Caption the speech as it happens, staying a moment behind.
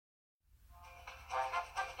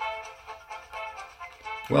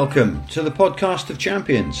Welcome to the podcast of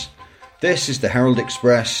champions. This is the Herald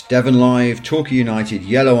Express, Devon Live, Torquay United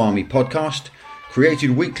Yellow Army podcast,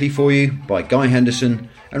 created weekly for you by Guy Henderson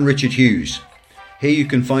and Richard Hughes. Here you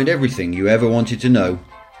can find everything you ever wanted to know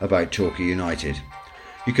about Torquay United.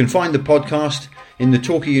 You can find the podcast in the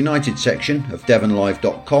Torquay United section of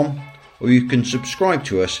devonlive.com, or you can subscribe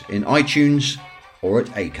to us in iTunes or at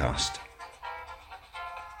Acast.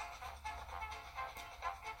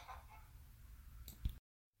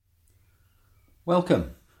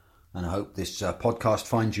 Welcome, and I hope this podcast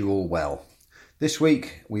finds you all well. This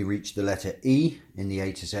week we reached the letter E in the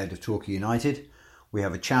A to Z of Torquay United. We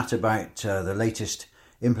have a chat about the latest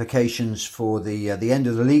implications for the end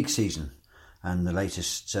of the league season and the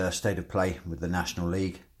latest state of play with the National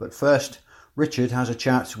League. But first, Richard has a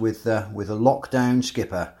chat with a lockdown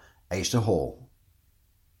skipper, Asa Hall.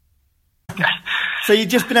 So you've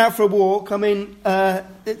just been out for a walk. I mean,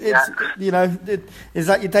 is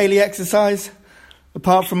that your daily exercise?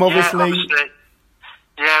 Apart from obviously...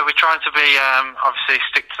 Yeah, we're trying to be, obviously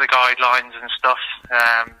stick to the guidelines and stuff,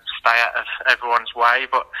 stay out of everyone's way,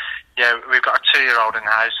 but yeah, we've got a 2-year-old in the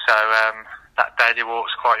house, so that daily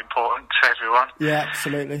walk's quite important to everyone. Yeah,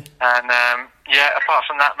 absolutely. And apart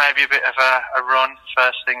from that, maybe a bit of a run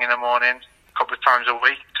first thing in the morning, a couple of times a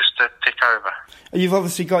week, just to tick over. You've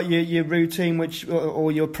obviously got your routine,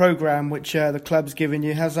 or your programme, which the club's given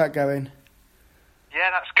you. How's that going? Yeah,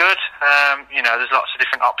 that's good. There's lots of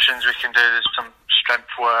different options we can do. There's some strength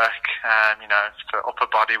work, for upper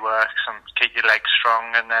body work, some keep your legs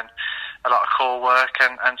strong, and then a lot of core work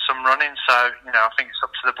and some running. So, I think it's up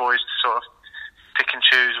to the boys to sort of pick and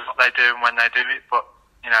choose what they do and when they do it. But,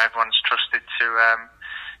 everyone's trusted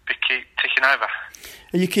to keep ticking over.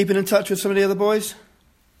 Are you keeping in touch with some of the other boys?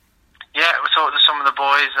 Yeah, we're talking to some of the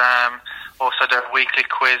boys. Also do a weekly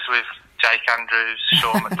quiz with Jake Andrews,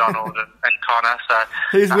 Sean McDonald and Connor. So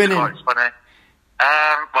who's winning? Quite funny.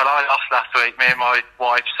 Well, I lost last week, me and my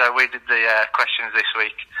wife, so we did the questions this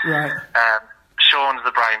week. Right. Sean's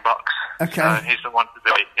the brain box. Okay. So he's the one to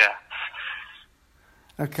do it,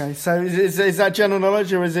 yeah. Okay, so is that general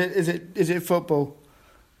knowledge, or is it football?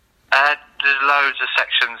 There's loads of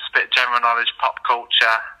sections, a bit of general knowledge, pop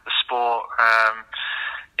culture, the sport.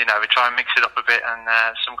 We try and mix it up a bit, and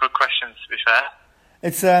some good questions, to be fair.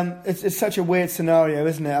 It's such a weird scenario,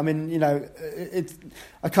 isn't it? I mean,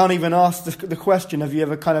 I can't even ask the question. Have you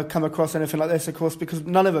ever kind of come across anything like this? Of course, because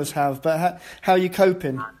none of us have. But how are you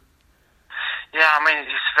coping? Yeah, I mean,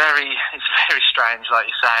 it's very strange, like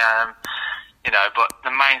you say. But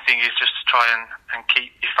the main thing is just to try and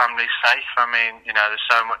keep your family safe. I mean, there's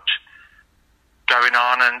so much going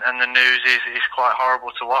on, and the news is quite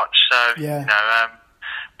horrible to watch. So, yeah.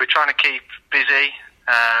 We're trying to keep busy,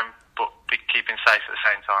 but be keeping safe at the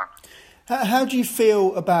same time. How do you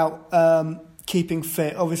feel about keeping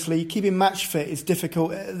fit? Obviously, keeping match fit is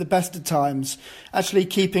difficult at the best of times. Actually,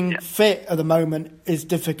 keeping fit at the moment is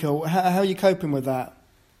difficult. How are you coping with that?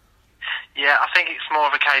 Yeah, I think it's more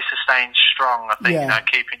of a case of staying strong. I think,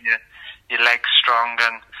 keeping your legs strong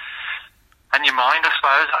and your mind, I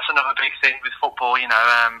suppose. That's another big thing with football.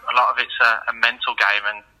 A lot of it's a mental game,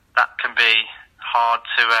 and that can be hard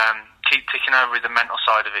to keep ticking over with the mental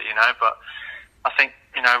side of it, But I think,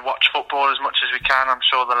 watch football as much as we can. I'm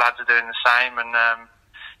sure the lads are doing the same, and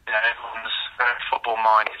everyone's very football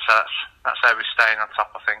minded. So that's how we're staying on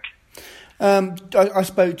top, I think. I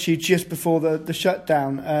spoke to you just before the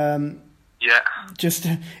shutdown. Yeah. Just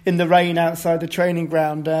in the rain outside the training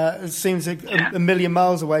ground. It seems a million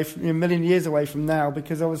miles away, a million years away from now,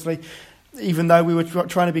 because obviously, even though we were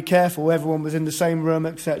trying to be careful, everyone was in the same room,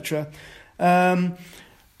 etc.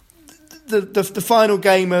 The final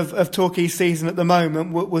game of Torquay's season at the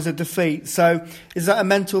moment was a defeat. So is that a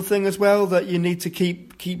mental thing as well, that you need to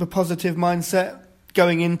keep a positive mindset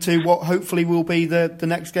going into what hopefully will be the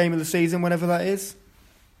next game of the season, whenever that is?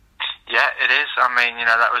 Yeah, it is. I mean,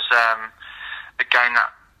 that was a game that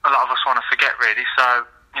a lot of us want to forget, really. So,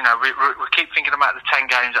 we keep thinking about the 10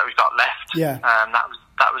 games that we've got left. Yeah.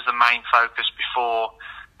 That was the main focus before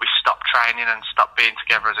we stopped training and stopped being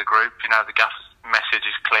together as a group. The gaffer's message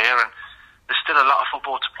is clear, and there's still a lot of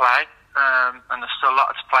football to play, and there's still a lot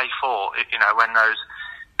to play for, when those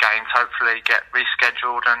games hopefully get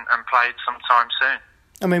rescheduled and played sometime soon.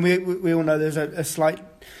 I mean, we all know there's a slight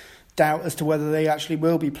doubt as to whether they actually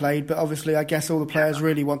will be played, but obviously I guess all the players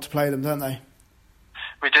really want to play them, don't they?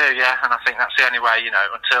 We do, yeah, and I think that's the only way,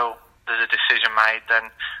 until there's a decision made,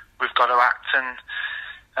 then we've got to act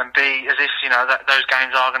and be as if, that those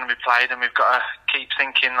games are going to be played, and we've got to keep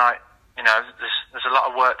thinking like, there's a lot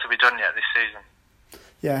of work to be done yet this season.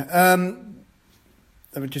 Yeah.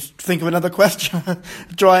 Let me just think of another question.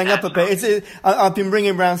 Drying up a bit. I've been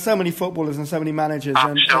ringing around so many footballers and so many managers,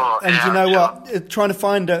 and you know what? Trying to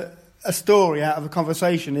find a story out of a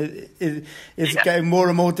conversation is getting more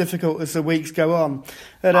and more difficult as the weeks go on.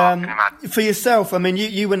 But for yourself, I mean,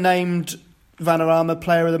 you were named Vanarama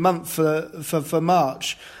Player of the Month for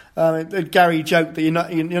March. Gary joked that you're not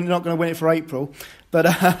going to win it for April, but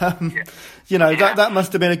that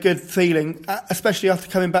must have been a good feeling, especially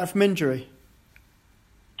after coming back from injury.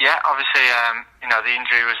 Yeah, obviously, the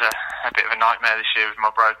injury was a bit of a nightmare this year with my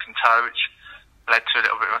broken toe, which led to a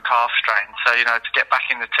little bit of a calf strain. So, to get back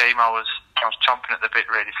in the team, I was chomping at the bit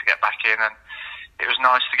really to get back in, and it was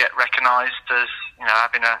nice to get recognised as,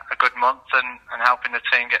 having a good month and helping the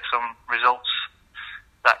team get some results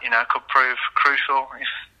that, could prove crucial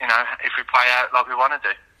if we play out like we want to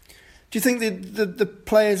do. Do you think the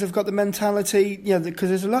players have got the mentality, because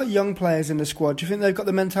there's a lot of young players in the squad, do you think they've got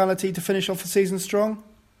the mentality to finish off the season strong?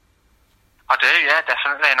 I do, yeah,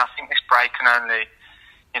 definitely, and I think this break can only,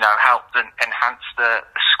 help and enhance the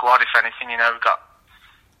squad, if anything. We've got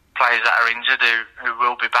players that are injured who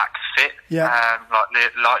will be back fit, like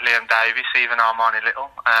Liam Davis, even Armani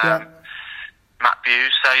Little, Matt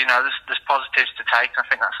Buse. So, there's positives to take, and I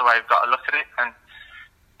think that's the way we've got to look at it, and,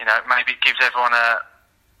 maybe it gives everyone a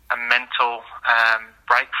mental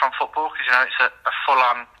break from football, because, it's a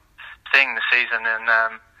full-on thing, the season, and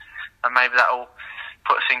maybe that'll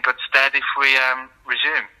put us in good stead if we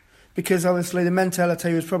resume. Because obviously the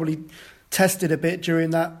mentality was probably tested a bit during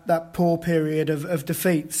that poor period of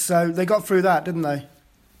defeats. So they got through that, didn't they?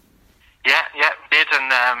 Yeah, we did, and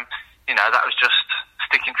that was just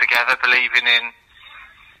sticking together, believing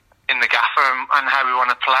in the gaffer and how we want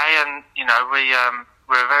to play. And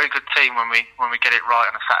we're a very good team when we get it right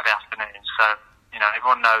on a Saturday afternoon. So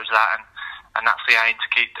everyone knows that, and that's the aim to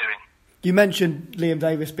keep doing. You mentioned Liam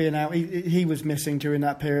Davis being out. He was missing during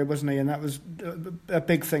that period, wasn't he? And that was a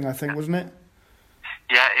big thing, I think, wasn't it?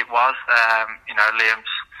 Yeah, it was.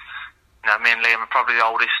 Liam's. Me and Liam are probably the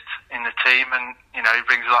oldest in the team, and he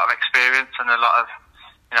brings a lot of experience, and a lot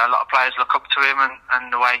of players look up to him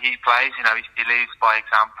and the way he plays. He leads by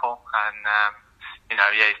example, and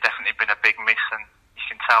he's definitely been a big miss, and you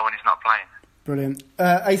can tell when he's not playing. Brilliant.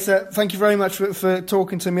 Asa, thank you very much for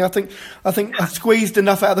talking to me. I think I squeezed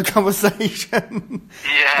enough out of the conversation.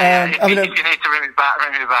 If you need to ring me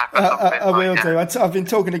back. I will do. I've been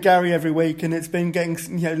talking to Gary every week, and it's been getting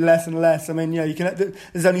less and less. I mean,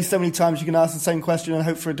 there's only so many times you can ask the same question and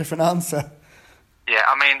hope for a different answer. Yeah,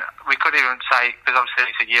 I mean, we could even say, because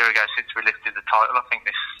obviously it's a year ago since we lifted the title, I think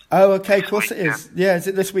this... Oh, okay, of course it is. Yeah, is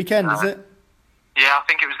it this weekend, is it? Yeah, I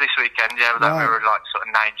think it was this weekend, we were sort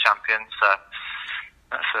of named champions, so...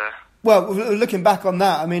 Well, looking back on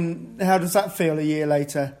that, I mean, how does that feel a year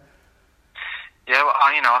later? Yeah, well,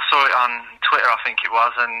 I saw it on Twitter, I think it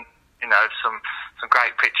was, and some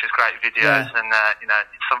great pictures, great videos, and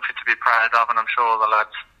it's something to be proud of, and I'm sure all the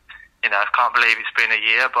lads, can't believe it's been a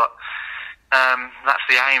year, but that's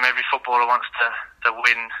the aim. Every footballer wants to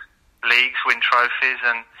win leagues, win trophies,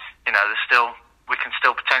 and we can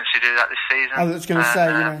still potentially do that this season. I was going to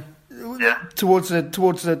say, towards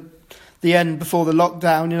the end before the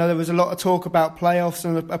lockdown, there was a lot of talk about playoffs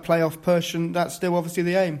and a playoff push, and that's still obviously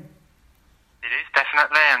the aim. It is,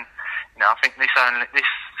 definitely, and I think this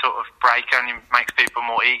sort of break only makes people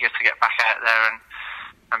more eager to get back out there and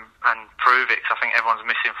prove it, because I think everyone's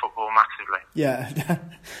missing football massively.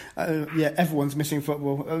 Yeah, everyone's missing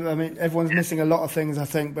football. I mean, everyone's missing a lot of things, I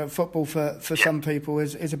think, but football for some people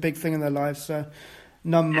is a big thing in their lives, so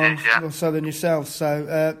none more so than yourself.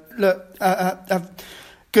 So,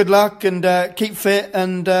 good luck, and keep fit,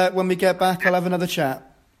 and when we get back, I'll have another chat.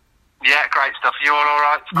 Yeah, great stuff. You all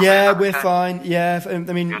right? Yeah, we're fine. Yeah, I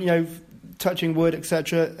mean, touching wood,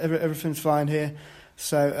 etc. Everything's fine here.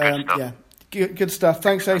 So, good stuff.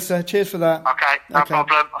 Thanks, Asa. Cheers for that. Okay, no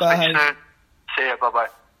problem. I'll see you soon. See you. Bye-bye.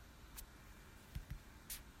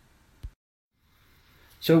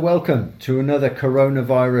 So welcome to another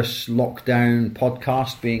coronavirus lockdown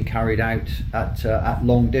podcast being carried out at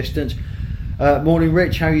long distance. Morning,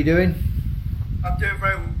 Rich. How are you doing? I'm doing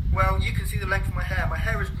very well. You can see the length of my hair. My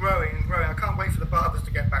hair is growing and growing. I can't wait for the barbers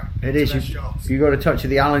to get back. It is. You've got a touch of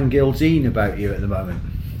the Alan Gilzine about you at the moment.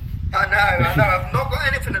 I know. I've not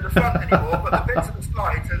got anything at the front anymore, but the bits at the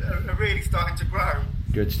sides are really starting to grow.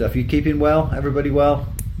 Good stuff. You keeping well? Everybody well?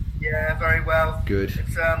 Yeah, very well. Good.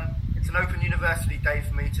 It's an open university day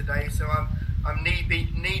for me today, so I'm knee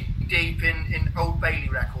deep in Old Bailey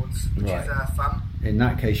records, which is fun. In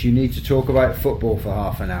that case, you need to talk about football for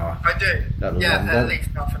half an hour. I do. At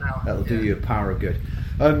least half an hour. That'll do you a power of good.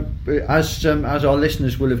 As our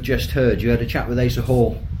listeners will have just heard, you had a chat with Asa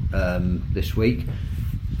Hall this week.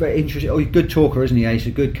 very interesting. Oh, good talker, isn't he, Ace?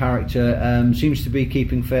 A good character. Seems to be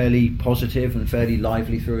keeping fairly positive and fairly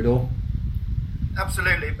lively through it all.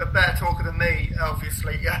 Absolutely, a better talker than me,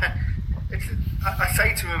 obviously. I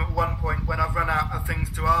say to him at one point when I've run out of things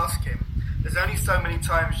to ask him, there's only so many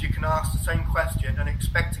times you can ask the same question and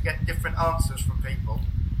expect to get different answers from people.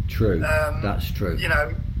 True, that's true. You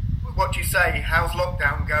know, what do you say? How's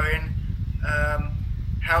lockdown going?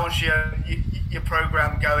 How's your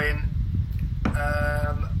programme going?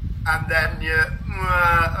 And then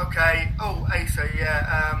okay. Oh, Asa,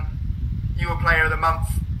 you were player of the month.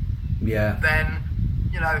 Yeah. Then,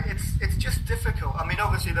 it's just difficult. I mean,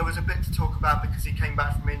 obviously there was a bit to talk about because he came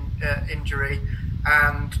back from injury,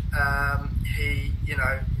 and he,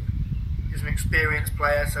 is an experienced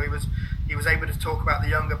player, so he was able to talk about the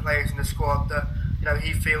younger players in the squad that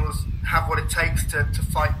he feels have what it takes to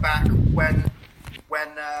fight back when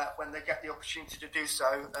they get the opportunity to do so,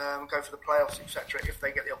 go for the playoffs, etc. If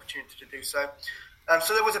they get the opportunity to do so.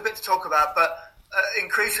 So there was a bit to talk about, but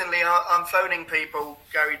increasingly I'm phoning people,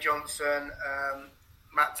 Gary Johnson,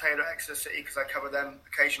 Matt Taylor at Exeter City, because I cover them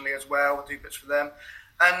occasionally as well, do bits for them,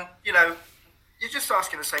 and you're just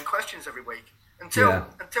asking the same questions every week until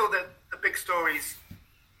the big stories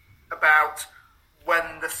about when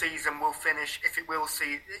the season will finish, if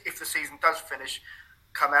the season does finish,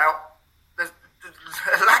 come out. There's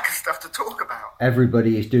a lack of stuff to talk about.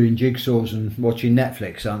 Everybody is doing jigsaws and watching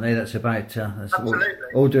Netflix, aren't they? That's about Absolutely.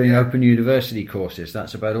 all doing Open University courses.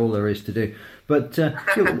 That's about all there is to do. But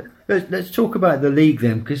let's talk about the league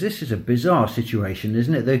then, because this is a bizarre situation,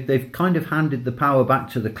 isn't it? They've kind of handed the power back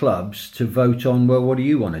to the clubs to vote on, well, what do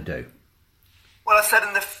you want to do? Well, I said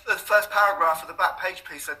in the first paragraph of the back page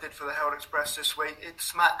piece I did for the Herald Express this week, it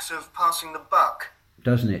smacks of passing the buck.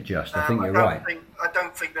 Doesn't it just? I think you're right. I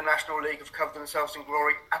don't think the National League have covered themselves in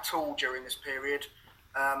glory at all during this period.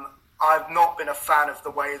 I've not been a fan of the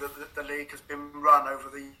way that the league has been run over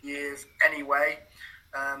the years anyway.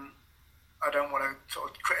 I don't want to sort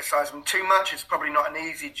of criticise them too much. It's probably not an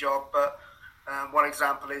easy job, but one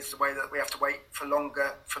example is the way that we have to wait for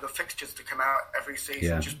longer for the fixtures to come out every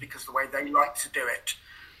season, just because the way they like to do it,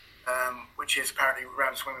 which is apparently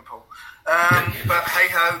around a swimming pool. But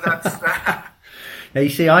hey-ho, that's... Now, you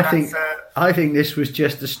see, I think this was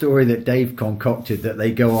just a story that Dave concocted, that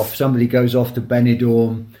they go off, somebody goes off to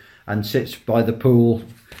Benidorm and sits by the pool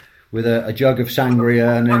with a jug of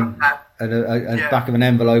sangria and a back of an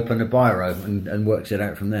envelope and a biro and works it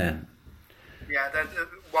out from there. Yeah,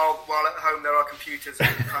 while at home there are computers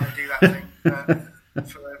that can kind of do that thing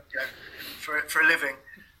for a living.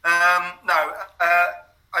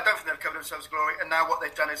 I don't think they've covered themselves glory, and now what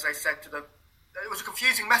they've done is they said it was a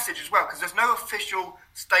confusing message as well, because there's no official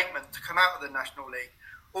statement to come out of the National League.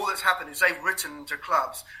 All that's happened is they've written to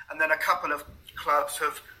clubs, and then a couple of clubs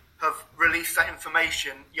have released that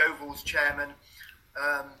information. Yeovil's chairman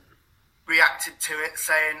reacted to it,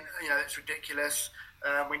 saying, it's ridiculous,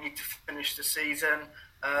 we need to finish the season.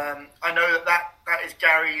 I know that is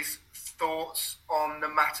Gary's thoughts on the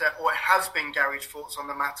matter, or it has been Gary's thoughts on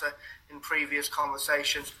the matter in previous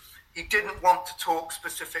conversations. He didn't want to talk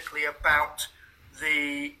specifically about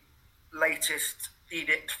the latest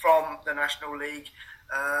edict from the National League.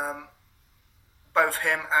 Both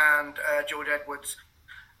him and George Edwards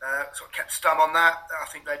sort of kept stum on that. I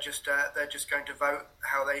think they're just going to vote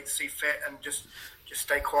how they see fit and just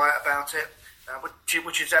stay quiet about it,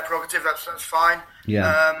 which is their prerogative. That's fine.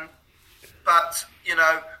 Yeah. But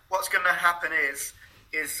what's going to happen is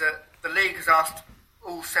that the league has asked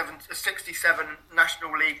all 67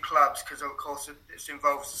 National League clubs, because of course it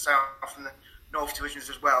involves the South and the North divisions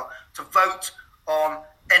as well, to vote on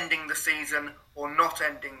ending the season or not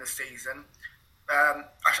ending the season.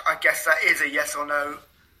 I guess that is a yes or no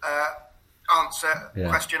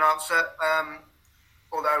question answer.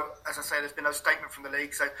 Although, as I say, there's been no statement from the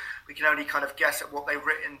league, so we can only kind of guess at what they've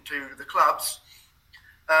written to the clubs.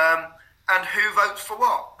 And who votes for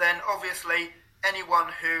what? Then obviously anyone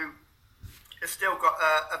who has still got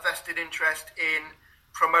a vested interest in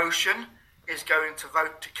promotion is going to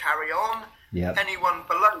vote to carry on. Yep. Anyone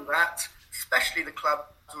below that, especially the clubs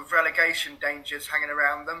with relegation dangers hanging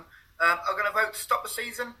around them, are going to vote to stop the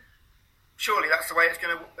season. Surely that's the way it's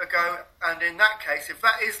going to go. And in that case, if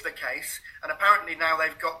that is the case, and apparently now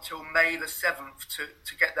they've got till May the 7th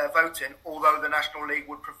to get their vote in, although the National League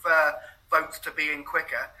would prefer votes to be in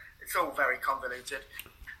quicker, it's all very convoluted.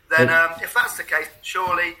 Then if that's the case,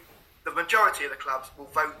 surely the majority of the clubs will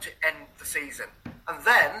vote to end the season. And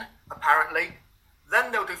then, apparently,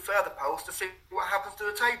 they'll do further polls to see what happens to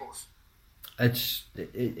the tables.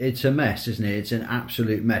 It's a mess, isn't it? It's an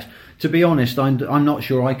absolute mess. To be honest, I'm not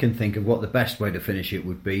sure I can think of what the best way to finish it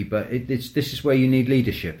would be, but this is where you need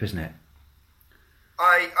leadership, isn't it?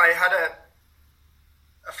 I had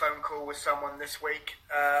a phone call with someone this week,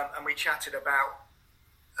 and we chatted about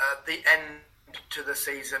the end to the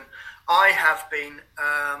season. I have been.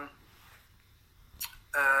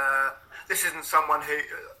 This isn't someone who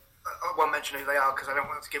I won't mention who they are because I don't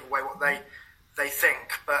want to give away what they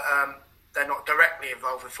think, but they're not directly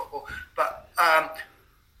involved with football. But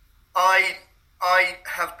I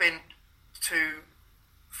have been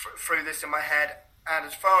through this in my head, and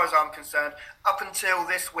as far as I'm concerned, up until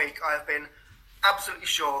this week, I have been absolutely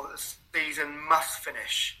sure that the season must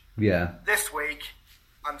finish. Yeah. This week,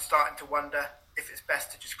 I'm starting to wonder if it's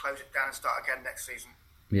best to just close it down and start again next season.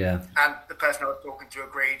 Yeah. And the person I was talking to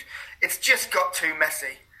agreed. It's just got too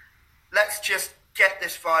messy. Let's just get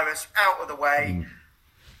this virus out of the way,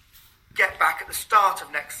 get back at the start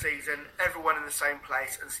of next season, everyone in the same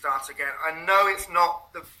place, and start again. I know it's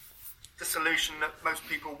not the solution that most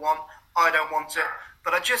people want. I don't want it.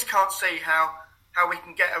 But I just can't see how we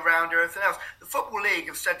can get around everything else. The Football League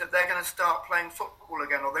have said that they're going to start playing football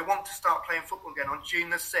again, or they want to start playing football again on June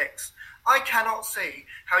the 6th. I cannot see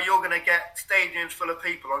how you're going to get stadiums full of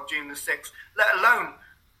people on June the 6th, let alone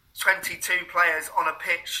 22 players on a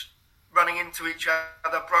pitch running into each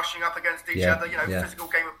other, brushing up against each other, physical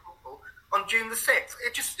game of football on June the 6th.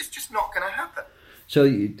 It's just not going to happen. So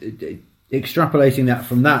extrapolating that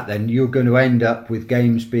from that, then you're going to end up with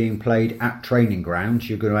games being played at training grounds.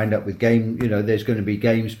 You're going to end up with there's going to be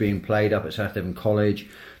games being played up at South Devon College.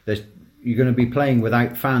 You're going to be playing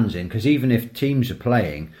without fans in, because even if teams are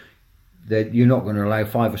playing, that you're not going to allow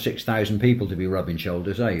 5,000 or 6,000 people to be rubbing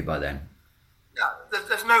shoulders, are you, by then? No,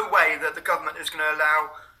 there's no way that the government is going to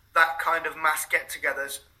allow that kind of mass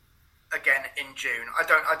get-togethers again in June. I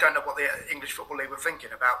don't know what the English Football League were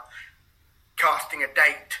thinking about casting a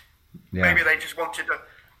date. Yeah. Maybe they just wanted to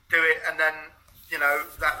do it and then,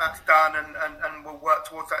 that's done and we'll work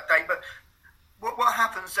towards that date. But what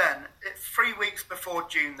happens then, it's 3 weeks before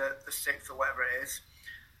June the 6th or whatever it is,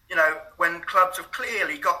 when clubs have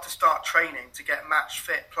clearly got to start training to get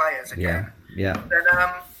match-fit players again, then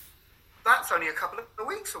that's only a couple of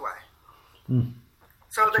weeks away. Mm.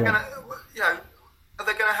 So they're going to, are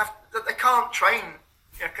they going to have, they can't train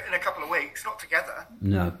in a couple of weeks, not together.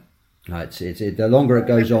 No, it's the longer it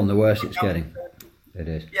goes on, the worse it's getting. It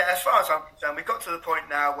is. Yeah, as far as I'm concerned, we've got to the point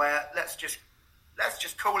now where let's just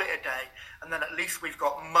call it a day, and then at least we've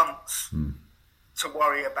got months to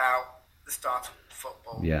worry about the start of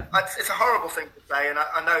football. Yeah, it's a horrible thing to say, and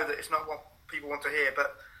I know that it's not what people want to hear,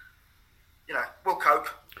 but we'll cope.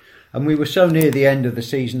 And we were so near the end of the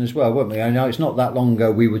season as well, weren't we? I know it's not that long ago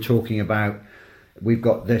we were talking about we've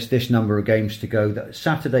got this number of games to go. That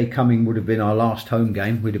Saturday coming would have been our last home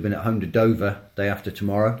game. We'd have been at home to Dover day after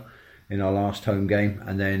tomorrow in our last home game,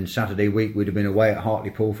 and then Saturday week we'd have been away at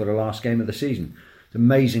Hartlepool for the last game of the season. It's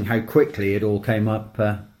amazing how quickly it all came up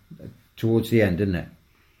towards the end, didn't it?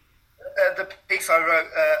 The piece I wrote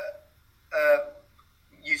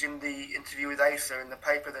using the interview with Asa in the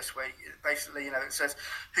paper this week, basically, it says,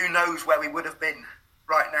 who knows where we would have been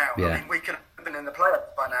right now? Yeah. I mean, we could have been in the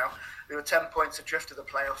playoffs by now. We were 10 points adrift of the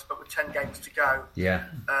playoffs, but with 10 games to go. Yeah.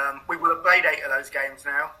 We will have played 8 of those games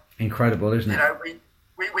now. Incredible, isn't it?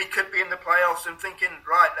 We could be in the playoffs and thinking,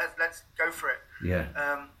 right, let's go for it. Yeah.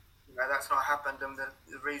 That's not happened, and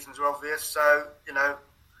the reasons are obvious. So,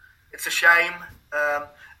 it's a shame.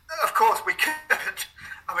 Of course, we could.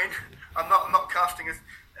 I mean, I'm not casting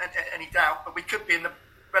any doubt, but we could be in the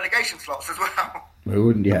relegation slots as well. We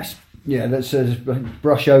wouldn't, yes. Yeah, let's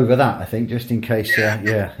brush over that, I think, just in case.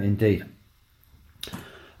 Yeah, indeed.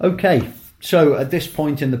 Okay, so at this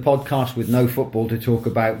point in the podcast, with no football to talk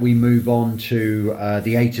about, we move on to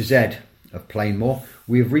the A to Z of Plainmoor.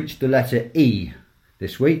 We have reached the letter E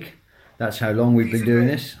this week. That's how long we've been doing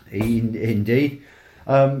this. E, indeed.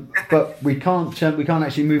 But we can't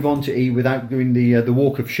actually move on to E without doing the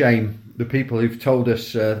walk of shame. The people who've told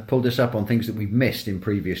us, pulled us up on things that we've missed in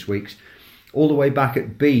previous weeks. All the way back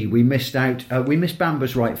at B, we missed out. We missed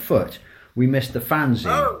Bamba's right foot. We missed the fanzine.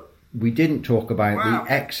 Oh. We didn't talk about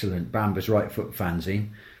the excellent Bamba's right foot fanzine.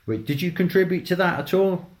 Did you contribute to that at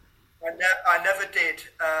all? I never did.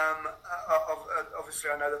 Obviously,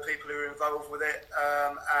 I know the people who were involved with it,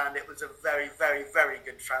 and it was a very, very, very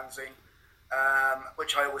good fanzine,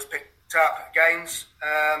 which I always picked up at games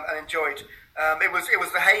and enjoyed. It was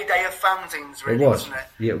the heyday of fanzines, really, wasn't it?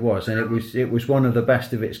 Yeah, it was, and it was one of the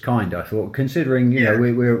best of its kind. I thought, considering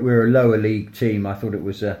we're a lower league team, I thought it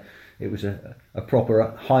was a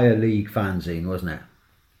proper higher league fanzine, wasn't it?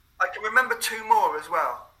 I can remember 2 more as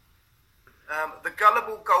well.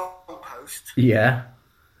 double goalpost. Yeah.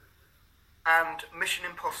 And Mission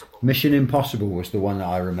Impossible. Mission Impossible was the one that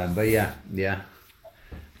I remember. Yeah.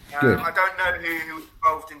 Good. I don't know who was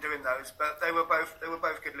involved in doing those, but they were both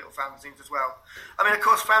good little fanzines as well. I mean, of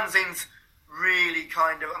course, fanzines really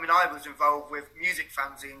kind of. I mean, I was involved with music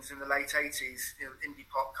fanzines in the late '80s, indie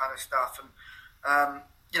pop kind of stuff, and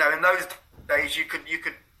in those days you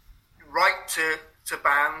could write to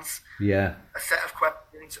bands. Yeah. A set of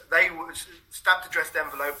questions. They would stamped addressed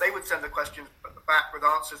envelope. They would send the questions back with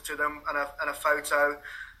answers to them and a photo.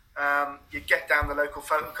 You'd get down the local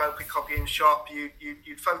photocopying shop.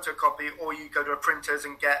 You'd photocopy, or you go to a printers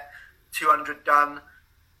and get 200 done.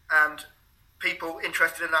 And people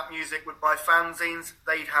interested in that music would buy fanzines.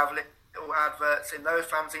 They'd have little adverts in those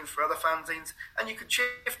fanzines for other fanzines, and you could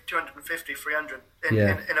shift 250, 300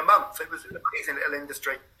 in a month. It was an amazing little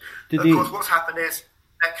industry. Of course, what's happened is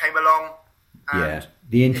that came along. And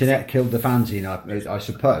the internet killed the fanzine, I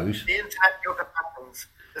suppose. The internet killed the fanzines.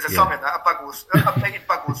 There's a song in that, updated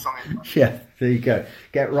Bugwell song in that. Yeah, there you go.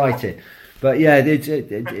 Get writing. But yeah,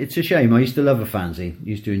 it's a shame. I used to love a fanzine.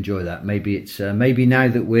 Used to enjoy that. Maybe it's maybe now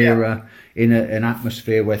that we're in an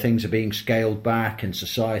atmosphere where things are being scaled back and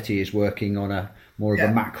society is working on a more of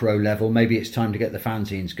a macro level. Maybe it's time to get the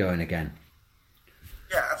fanzines going again.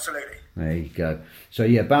 Yeah, absolutely. There you go. So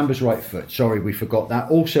yeah, Bamba's right foot. Sorry, we forgot that.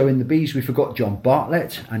 Also in the Bees, we forgot John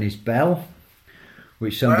Bartlett and his bell,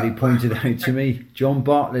 which somebody pointed out to me. John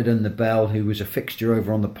Bartlett and the bell, who was a fixture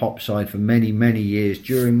over on the pop side for many, many years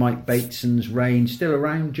during Mike Bateson's reign. Still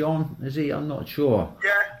around, John? Is he? I'm not sure.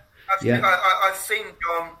 Yeah. I've seen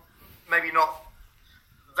John, maybe not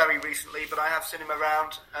very recently, but I have seen him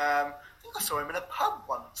around. I think I saw him in a pub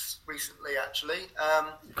once recently, actually.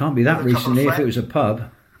 Can't be that recently if it was a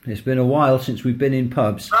pub. It's been a while since we've been in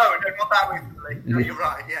pubs. No, not that recently. No, you're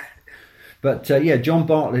right, yeah. But John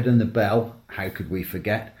Bartlett and the bell, how could we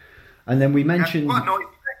forget? And then we mentioned... What a noise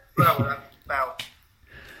that bell.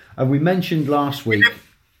 And we mentioned last week...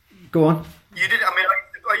 Go on. You did, I mean,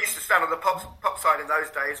 I used to stand on the pop side in those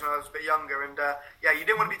days when I was a bit younger, and you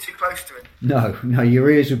didn't want to be too close to it. No, your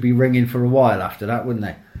ears would be ringing for a while after that, wouldn't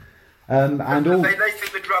they? They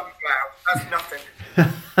think the drums loud. That's nothing.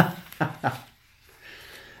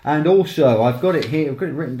 And also, I've got it here. I've got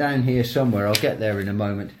it written down here somewhere. I'll get there in a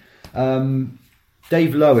moment.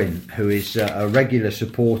 Dave Lowen, who is a regular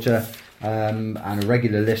supporter and a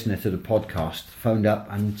regular listener to the podcast, phoned up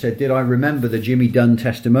and said, did I remember the Jimmy Dunn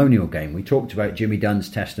testimonial game? We talked about Jimmy Dunn's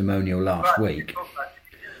testimonial last week.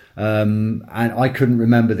 And I couldn't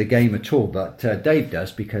remember the game at all, but Dave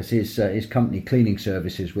does, because his company Cleaning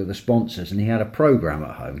Services were the sponsors, and he had a programme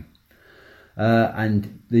at home.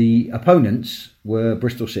 And the opponents were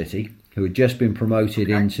Bristol City, who had just been promoted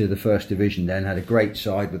into the First Division then, had a great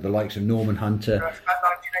side with the likes of Norman Hunter. That's about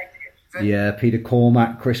 1980, yeah, Peter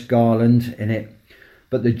Cormack, Chris Garland in it.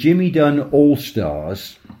 But the Jimmy Dunn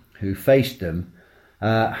All-Stars, who faced them,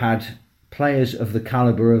 had players of the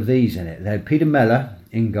calibre of these in it. They had Peter Mellor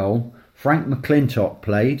in goal, Frank McClintock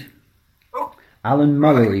played, Alan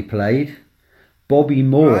Mullery played, Bobby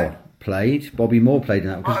Moore played in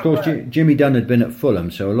that. Because, of course, Jimmy Dunn had been at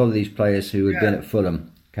Fulham, so a lot of these players who had been at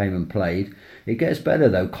Fulham came and played. It gets better,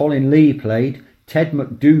 though. Colin Lee played, Ted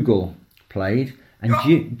McDougall played, and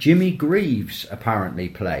Jimmy Greaves apparently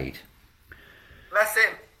played. Bless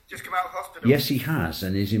him. Just come out of hospital. Yes, he has,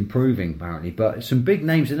 and is improving, apparently. But some big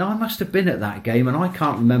names. And I must have been at that game, and I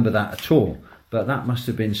can't remember that at all. But that must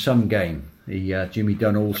have been some game, the Jimmy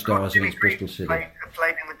Dunn All-Stars against Bristol City.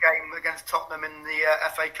 Played in the game against Tottenham in the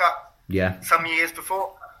FA Cup. Yeah. Some years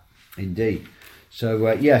before. Indeed.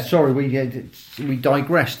 So, sorry, we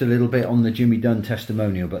digressed a little bit on the Jimmy Dunn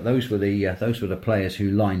testimonial, but those were the players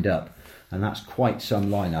who lined up, and that's quite some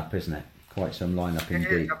lineup, isn't it? Quite some lineup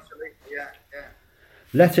indeed. It is, absolutely, yeah.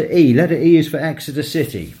 Letter E is for Exeter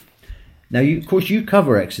City. Now, of course, you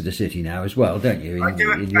cover Exeter City now as well, don't you? I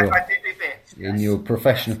do bits. In your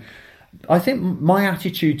professional... I think my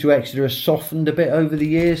attitude to Exeter has softened a bit over the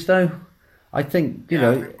years, though. I think, you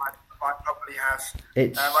know... Mine probably has.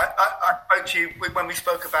 It's... I spoke to you when we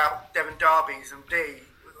spoke about Devon derbies and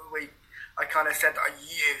I kind of said that I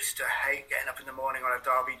used to hate getting up in the morning on a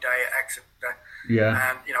derby day at Exeter. Yeah.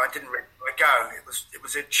 And, I didn't really want to go. It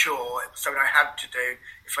was a chore. It was something I had to do.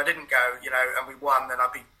 If I didn't go, and we won, then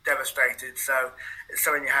I'd be devastated. So it's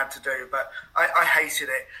something you had to do. But I hated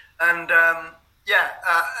it. And,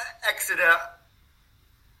 Exeter,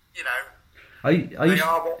 they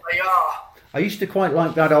are what they are. I used to quite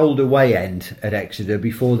like that old away end at Exeter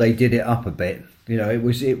before they did it up a bit. It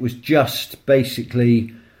was just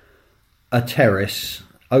basically a terrace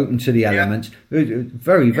open to the elements.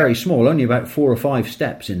 Very, very small, only about 4 or 5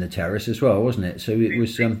 steps in the terrace as well, wasn't it? So it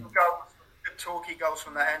was good Torquay goals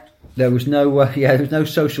from that end. There was no there was no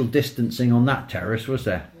social distancing on that terrace, was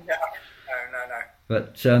there? No.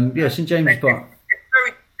 But St James's Park. It's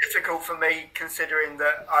very difficult for me, considering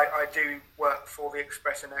that I do work for the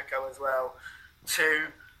Express and Echo as well, to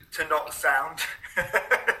not sound.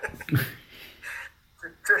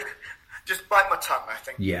 to just bite my tongue, I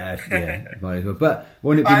think. Yeah, might as well. But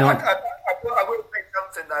wouldn't it be nice? I will say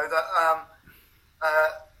something though, that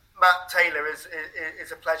Matt Taylor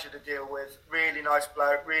is a pleasure to deal with. Really nice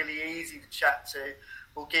bloke, really easy to chat to.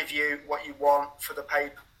 Will give you what you want for the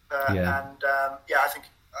paper, and I think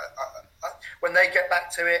when they get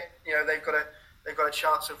back to it, they've got a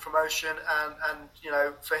chance of promotion, and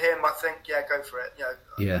for him, I think go for it.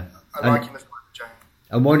 I like him as much.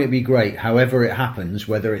 And won't it be great, however it happens,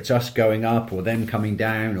 whether it's us going up or them coming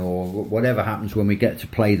down or whatever happens when we get to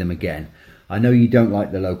play them again. I know you don't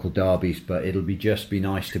like the local derbies, but it'll be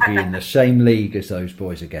nice to be in the same league as those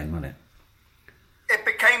boys again, won't it? It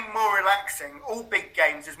became more relaxing. All big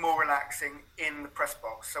games is more relaxing in the press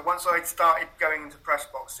box. So once I started going into press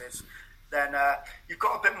boxes, then you've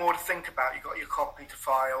got a bit more to think about. You've got your copy to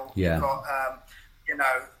file. Yeah. You've got,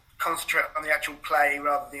 concentrate on the actual play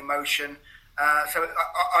rather than the emotion. So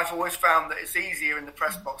I've always found that it's easier in the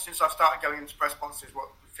press box. Since I started going into press boxes,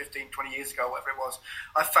 15, 20 years ago, whatever it was,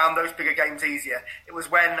 I found those bigger games easier. It was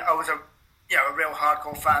when I was a real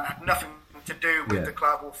hardcore fan, had nothing to do with the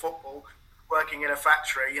club or football, working in a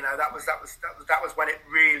factory. That was when it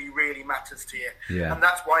really, really matters to you. And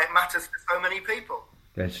that's why it matters to so many people.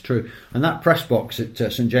 That's true. And that press box at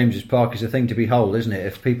St James's Park is a thing to behold, isn't it?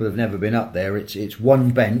 If people have never been up there, it's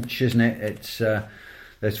one bench, isn't it? It's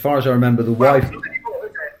as far as I remember, the wife.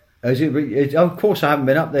 Is it? Of course, I haven't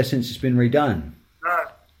been up there since it's been redone.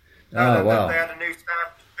 No, wow. They had a new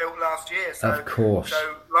stand built last year. So, of course.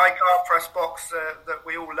 So, like our press box that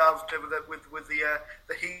we all loved with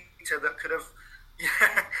the heater that could have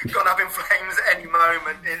gone up in flames at any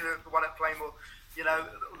moment, the one at Plainmoor,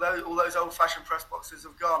 all those old-fashioned press boxes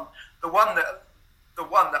have gone. The one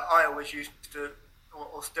that I always used to,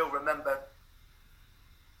 or still remember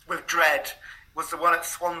with dread, was the one at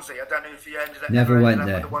Swansea. I don't know if you ended up Never went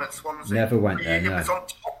there. The one at Swansea. Never went there. It was on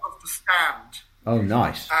top of the stand. Oh,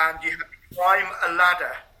 nice. And you had to climb a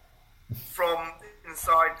ladder from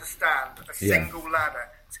inside the stand, a single ladder,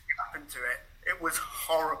 to get up into it. It was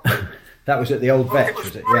horrible. That was at the old vet,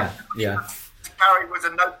 was it? Yeah. To carry was a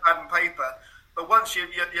notepad and paper, but once you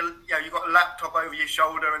got a laptop over your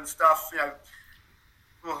shoulder and stuff,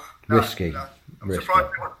 risky. I'm surprised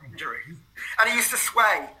there wasn't injury. And he used to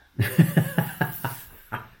sway.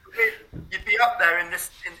 You'd be up there in this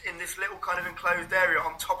little kind of enclosed area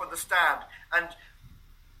on top of the stand, and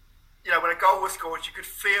when a goal was scored, you could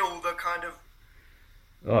feel the kind of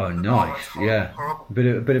nice, horrible.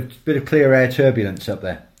 Bit of clear air turbulence up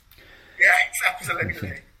there. Yeah,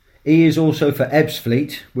 absolutely. E is also for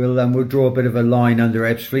Ebbsfleet. We'll draw a bit of a line under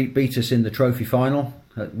Ebbsfleet. Beat us in the trophy final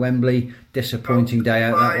at Wembley. Disappointing day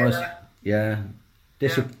out that was.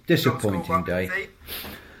 Disappointing day.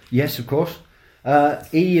 Yes, of course.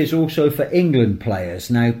 E is also for England players.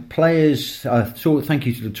 Now, players, thank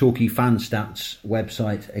you to the Torquay Fan Stats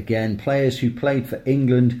website again. Players who played for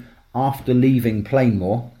England after leaving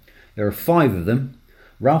Plainmoor. There are 5 of them.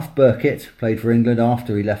 Ralph Burkitt played for England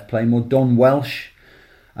after he left Plainmoor. Don Welsh.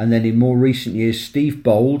 And then in more recent years, Steve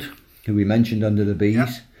Bold, who we mentioned under the Bs.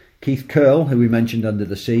 Yeah. Keith Curl, who we mentioned under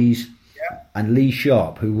the Cs. Yeah. And Lee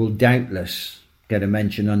Sharp, who will doubtless get a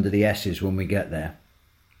mention under the S's when we get there.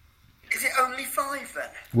 Is it only 5 then?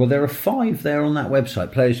 Well, there are 5 there on that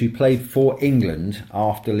website, players who played for England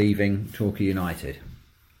after leaving Torquay United.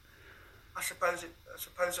 I suppose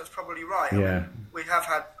that's probably right. Yeah. I mean, we have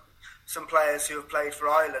had some players who have played for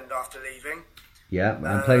Ireland after leaving. Yeah,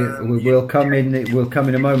 and we'll come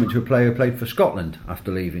in a moment to a player who played for Scotland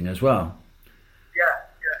after leaving as well.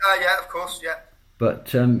 Yeah, of course, yeah. But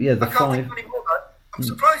the 5. Think of any more, though. I'm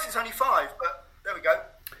surprised it's only 5, but there we go.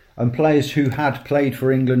 And players who had played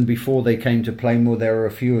for England before they came to Plainmoor, there are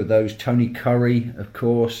a few of those. Tony Curry, of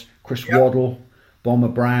course, Chris Waddle, Bomber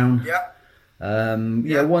Brown. Yeah.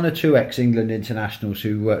 1 or 2 ex-England internationals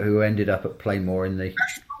who ended up at Plainmoor in the.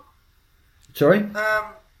 Astle. Sorry.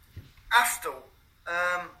 Astle.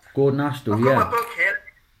 Gordon Astle. I've got my book here.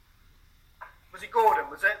 Was it Gordon?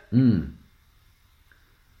 Was it?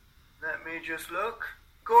 Let me just look.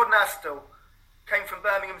 Gordon Astle. Came from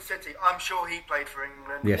Birmingham City. I'm sure he played for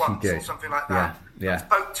England once or something like that. Yeah. I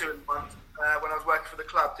spoke to him once when I was working for the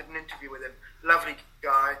club. Did an interview with him. Lovely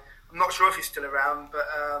guy. I'm not sure if he's still around, but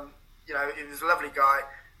he was a lovely guy.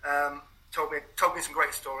 told me some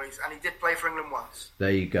great stories, and he did play for England once.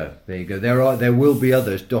 There you go. There will be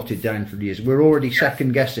others dotted down through the years. We're already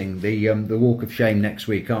second guessing the Walk of Shame next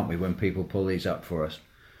week, aren't we? When people pull these up for us.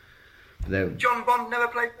 John Bond never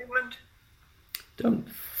played for England. Don't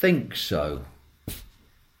think so.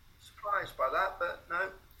 Surprised by that, but no.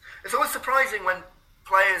 It's always surprising when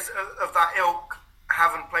players of that ilk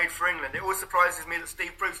haven't played for England. It always surprises me that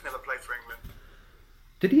Steve Bruce never played for England.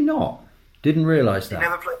 Did he not? Didn't realise that. He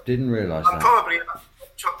never played. Didn't realise that. I'm probably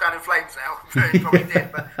chopped down in flames now. He probably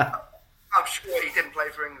did, but I'm sure he didn't play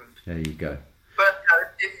for England. There you go. But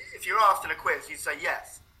if you're asked in a quiz, you'd say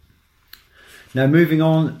yes. Now, moving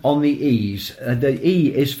on the E's. The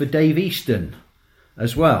E is for Dave Easton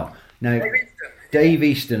as well. Now, Dave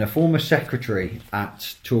Easton, a former secretary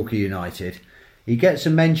at Torquay United. He gets a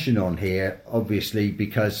mention on here, obviously,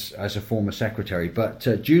 because as a former secretary. But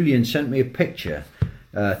Julian sent me a picture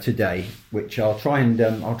today, which I'll try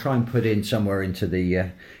and put in somewhere into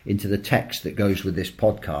the text that goes with this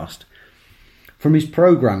podcast. From his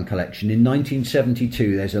programme collection in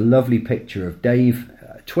 1972, there's a lovely picture of Dave,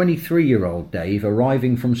 23-year-old Dave,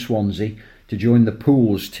 arriving from Swansea to join the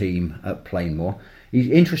Pools team at Plainmoor.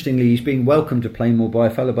 Interestingly, he's being welcomed to Plainmoor by a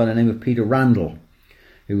fellow by the name of Peter Randall,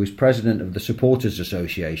 who was president of the Supporters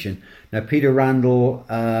Association. Now, Peter Randall,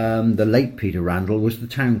 the late Peter Randall, was the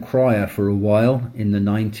town crier for a while in the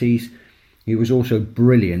 90s. He was also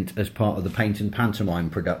brilliant as part of the Paint and Pantomime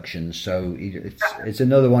productions. So it's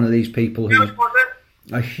another one of these people who's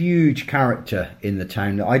a huge character in the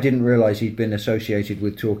town. I didn't realise he'd been associated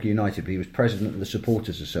with Torquay United, but he was president of the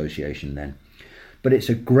Supporters Association then. But it's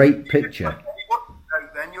a great picture.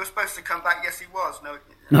 Then you were supposed to come back. Yes, he was.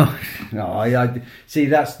 No. I see.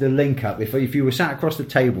 That's the link up. If you were sat across the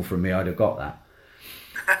table from me, I'd have got that.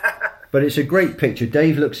 But it's a great picture.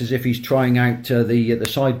 Dave looks as if he's trying out the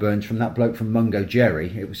sideburns from that bloke from Mungo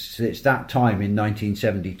Jerry. It's that time in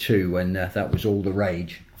 1972 when that was all the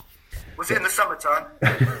rage. Was it in the summertime?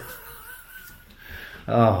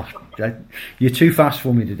 Oh, you're too fast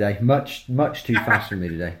for me today. Much too fast for me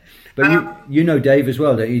today. But you know Dave as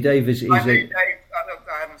well, don't you? Dave is. I knew Dave.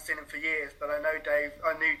 I haven't seen him for years, but I know Dave.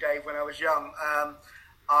 I knew Dave when I was young.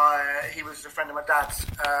 He was a friend of my dad's,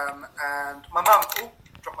 and my mum. Oh,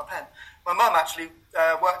 dropped my pen. My mum actually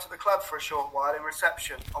worked at the club for a short while in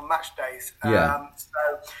reception on match days. Yeah.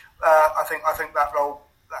 I think that role.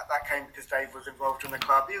 That came because Dave was involved in the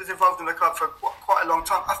club. He was involved in the club for quite a long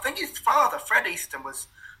time. I think his father, Fred Easton, was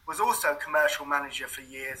also commercial manager for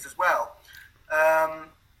years as well.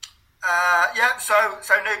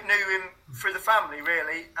 So knew him through the family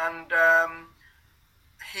really, and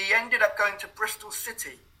he ended up going to Bristol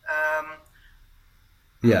City. I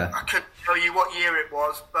couldn't tell you what year it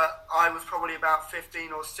was, but I was probably about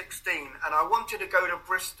 15 or 16, and I wanted to go to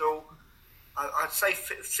Bristol. I'd say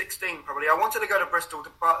 16 probably. I wanted to go to Bristol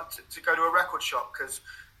to go to a record shop because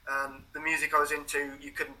the music I was into,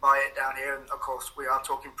 you couldn't buy it down here. And of course, we are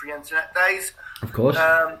talking pre-internet days. Of course.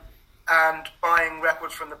 And buying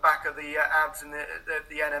records from the back of the ads in the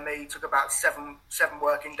NME took about seven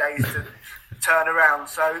working days to turn around.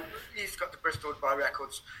 So he's got to Bristol to buy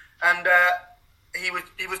records. And he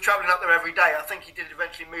was travelling up there every day. I think he did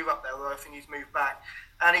eventually move up there, although I think he's moved back.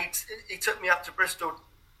 And he took me up to Bristol.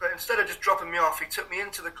 But instead of just dropping me off, he took me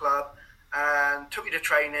into the club and took me to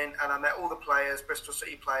training, and I met all the players, Bristol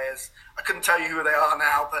City players. I couldn't tell you who they are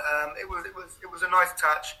now, but it was a nice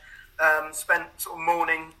touch. Spent sort of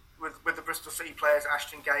morning with the Bristol City players at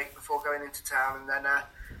Ashton Gate before going into town, and then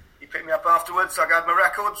he picked me up afterwards. I got my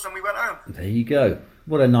records, and we went home. There you go.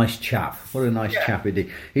 What a nice chap! What a nice chap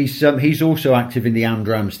indeed. He's also active in the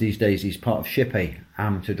Amdrams these days. He's part of SHIPE,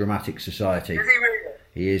 Amateur Dramatic Society. Is he really?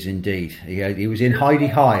 He is indeed. He was in Heidi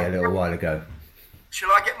High a little while ago. Shall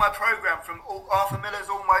I get my programme from Arthur Miller's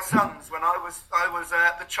All My Sons when I was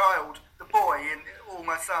the child, the boy in All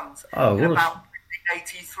My Sons? Oh, in about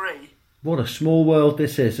 1983. What a small world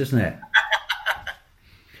this is, isn't it?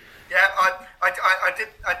 Yeah,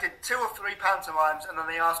 I did 2 or 3 pantomimes, and then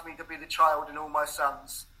they asked me to be the child in All My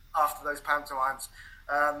Sons after those pantomimes.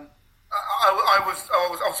 I was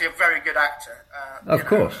obviously a very good actor. Of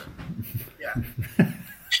course. Yeah.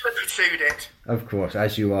 Should have sued it. Of course,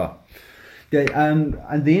 as you are.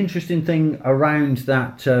 And the interesting thing around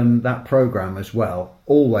that programme as well,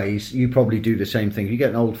 always, you probably do the same thing. If you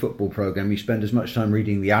get an old football programme, you spend as much time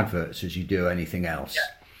reading the adverts as you do anything else. Yeah,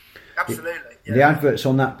 absolutely. The adverts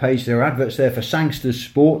on that page, there are adverts there for Sangsters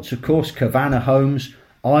Sports, of course, Cavanna Homes,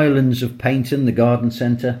 Islands of Paynton, the garden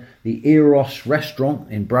centre, the Eros restaurant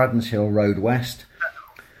in Braddons Hill Road West.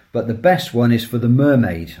 But the best one is for the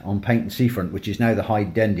Mermaid on Paynton Seafront, which is now the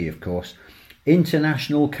Hyde Dendy, of course.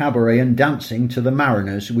 international cabaret and dancing to the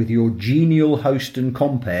Mariners with your genial host and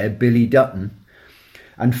compere, Billy Dutton.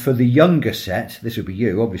 And for the younger set, this would be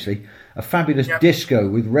you, obviously, a fabulous disco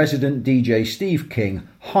with resident DJ Steve King,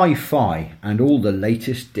 hi-fi, and all the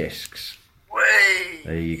latest discs. Way.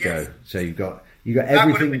 There you go. So you got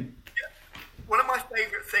everything. One of my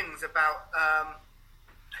favourite things about,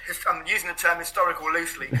 I'm using the term historical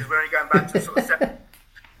loosely because we're only going back to the sort of 70s.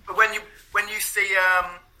 But when you see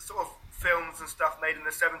sort of films and stuff made in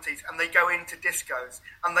the 70s and they go into discos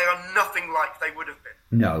and they are nothing like they would have been.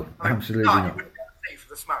 No, absolutely not. You wouldn't see for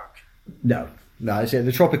the smoke. No, that's it.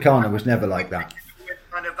 The Tropicana was never like that.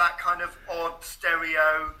 That kind of odd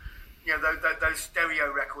stereo, those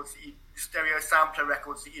stereo records stereo sampler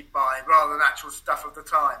records that you'd buy rather than actual stuff of the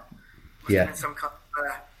time. Yeah. Some kind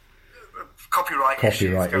of copyright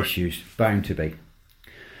issues, bound to be.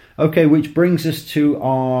 Okay, which brings us to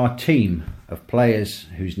our team of players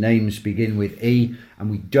whose names begin with E,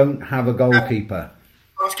 and we don't have a goalkeeper.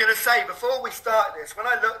 I was going to say, before we started this, when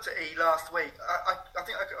I looked at E last week, I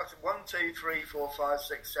think I got 1, 2, 3, 4, 5,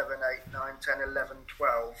 6, 7, 8, 9, 10, 11,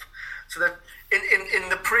 12. So that in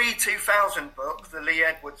the pre-2000 book, the Lee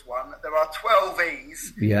Edwards one, there are 12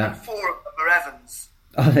 E's, and 4 of them are Evans.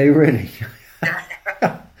 Are they really?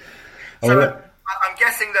 So I'm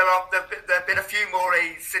guessing there have been a few more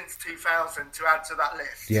E's since 2000 to add to that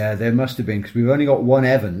list. Yeah, there must have been, because we've only got one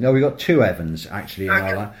Evan. No, we've got 2 Evans actually in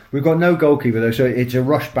our line. We've got no goalkeeper though, so it's a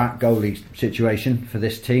rush back goalie situation for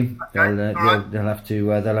this team. Okay. They'll have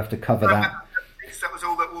to cover that. That was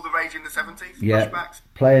all the rage in the 70s. Yeah, rushbacks.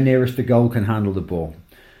 Player nearest the goal can handle the ball.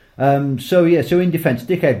 So in defence,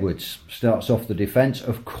 Dick Edwards starts off the defence.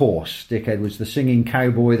 Of course, Dick Edwards, the singing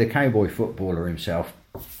cowboy, the cowboy footballer himself.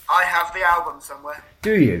 I have the album somewhere.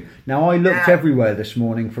 Do you? Now, I looked everywhere this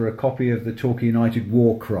morning for a copy of the Torquay United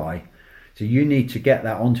War Cry. So you need to get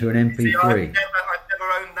that onto an MP3. See, I've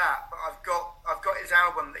never owned that, but I've got his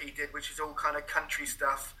album that he did, which is all kind of country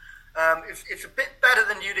stuff. It's a bit better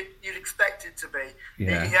than you'd expect it to be.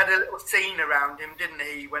 Yeah. He had a little scene around him, didn't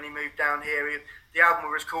he, when he moved down here? The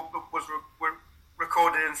album was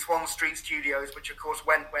recorded in Swan Street Studios, which of course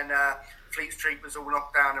went when Fleet Street was all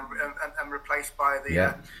knocked down and replaced by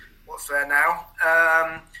the what's there now.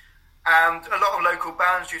 And a lot of local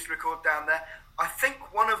bands used to record down there. I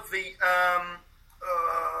think one of the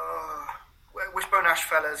Wishbone Ash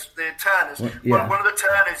fellas, the Turners, one of the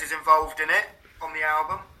Turners is involved in it on the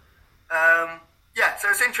album. So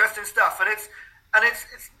it's interesting stuff, and it's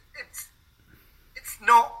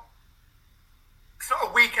not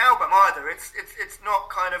a weak album either. It's not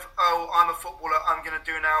kind of, I'm a footballer, I'm going to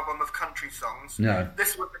do an album of country songs. No,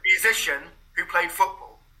 this was a musician who played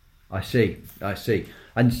football. I see,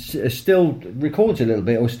 and still records a little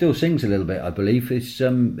bit, or still sings a little bit. I believe it's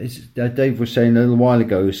Dave was saying a little while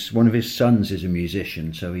ago. One of his sons is a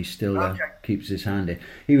musician, so he still keeps his hand in.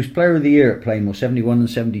 He was Player of the Year at Plainmoor, 71 and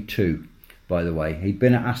 72. By the way, he'd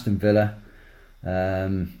been at Aston Villa.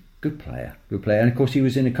 Good player, and of course he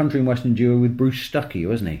was in a country and western duo with Bruce Stuckey,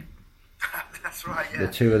 wasn't he? That's right. Yeah.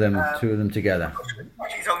 The two of them together.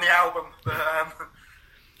 He's on the album, but.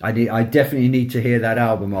 I definitely need to hear that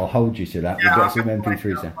album. I'll hold you to that. We've got some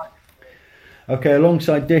MP3s there. Okay,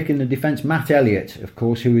 alongside Dick in the defence, Matt Elliott, of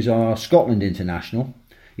course, who is our Scotland international.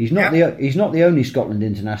 He's not the only Scotland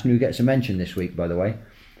international who gets a mention this week, by the way.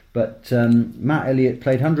 But Matt Elliott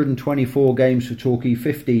played 124 games for Torquay,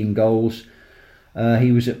 15 goals.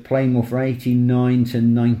 He was at Plainmoor for 89 to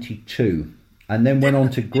 92, and then went on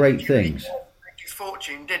to great things. His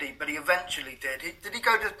fortune, did he? But he eventually did.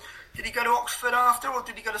 Did he go to Oxford after, or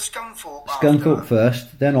did he go to Scunthorpe after? Scunthorpe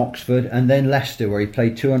first, then Oxford, and then Leicester, where he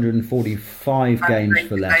played 245 games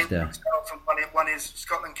for Leicester. Won his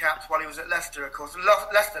Scotland caps while he was at Leicester, of course.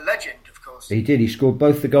 Leicester legend, of course. He did. He scored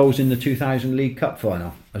both the goals in the 2000 League Cup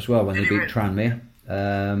final as well when they beat Tranmere.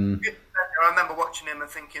 I remember watching him and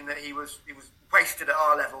thinking that he was wasted at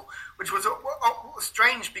our level, which was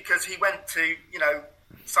strange because he went to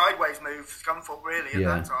sideways move Scunthorpe really at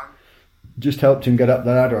that time. Just helped him get up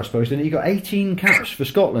the ladder, I suppose. Didn't he? Got 18 caps for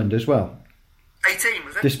Scotland as well. 18,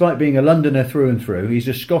 was it? Despite being a Londoner through and through, he's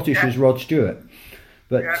as Scottish as Rod Stewart,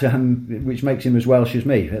 but which makes him as Welsh as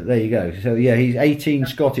me. But there you go. So he's 18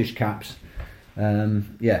 Scottish caps.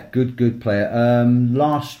 Good player.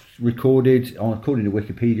 Last recorded, according to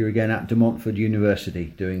Wikipedia again, at De Montfort University,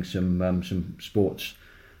 doing some sports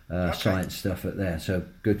science stuff at there. So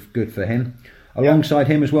good for him. Alongside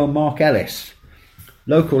him as well, Mark Ellis.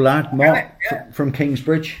 Local lad, Mark, from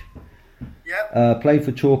Kingsbridge. Played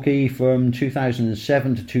for Torquay from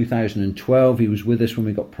 2007 to 2012. He was with us when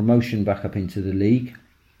we got promotion back up into the league.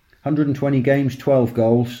 120 games, 12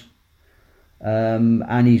 goals.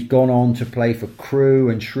 and he's gone on to play for Crewe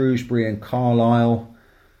and Shrewsbury and Carlisle.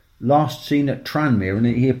 Last seen at Tranmere, and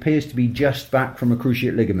he appears to be just back from a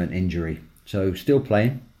cruciate ligament injury, so still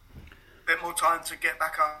playing. Bit more time to get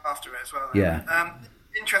back after it as well. Yeah.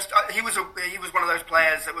 He was one of those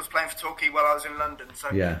players that was playing for Torquay while I was in London,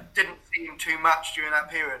 so didn't see him too much during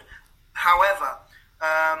that period. However,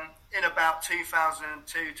 in about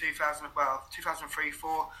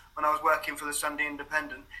 2003-4, when I was working for the Sunday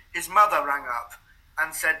Independent, his mother rang up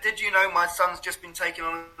and said, "Did you know my son's just been taken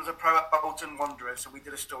on as a pro at Bolton Wanderers?" So we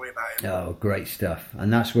did a story about him. Oh, great stuff.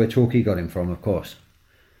 And that's where Torquay got him from, of course.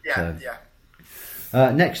 Yeah.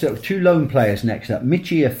 Next up, two loan players next up.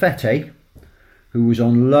 Michi Afete, who was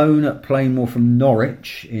on loan at Plainmoor from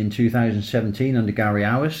Norwich in 2017 under Gary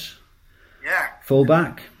Hours. Yeah.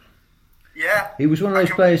 Fullback. Yeah. He was one of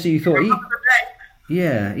those players that you thought...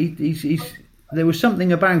 he's there was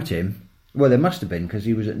something about him. Well, there must have been, because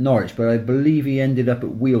he was at Norwich, but I believe he ended up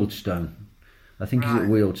at Wealdstone. I think he's at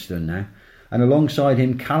Wealdstone now. And alongside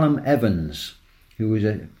him, Callum Evans, who was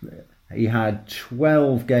he had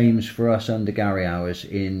 12 games for us under Gary Hours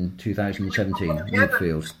in 2017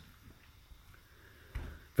 midfield.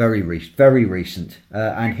 Very recent.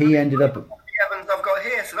 And he ended up... Evans I've got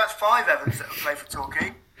here, so that's 5 Evans that play for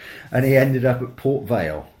Torquay. And he ended up at Port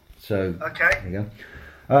Vale. So, there you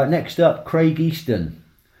go. Next up, Craig Easton.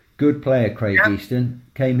 Good player, Craig Easton.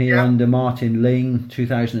 Came here under Martin Ling,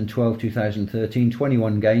 2012-2013,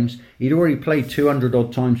 21 games. He'd already played 200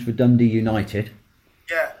 odd times for Dundee United.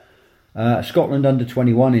 Yeah. Scotland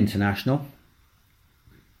under-21 international.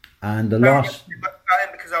 And the last...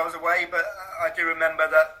 because I was away, but I do remember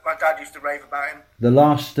that my dad used to rave about him. The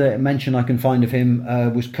last mention I can find of him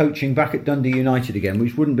was coaching back at Dundee United again,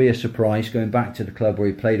 which wouldn't be a surprise, going back to the club where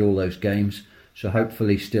he played all those games. So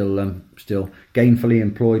hopefully still gainfully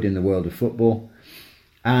employed in the world of football.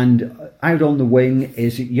 And out on the wing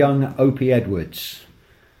is young Opie Edwards.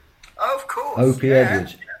 Oh, of course. Opie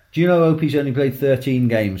Edwards. Do you know Opie's only played 13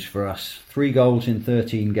 games for us? 3 goals in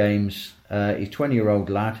 13 games. He's a 20-year-old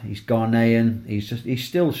lad. He's Ghanaian. He's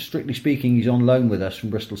still, strictly speaking, he's on loan with us from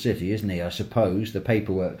Bristol City, isn't he? I suppose the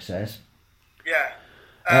paperwork says. Yeah.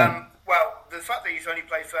 Well, the fact that he's only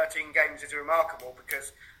played 13 games is remarkable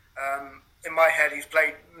because in my head he's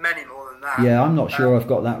played many more than that. Yeah, I'm not sure I've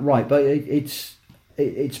got that right, but it's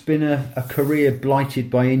been a career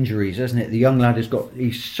blighted by injuries, hasn't it? The young lad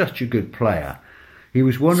he's such a good player. He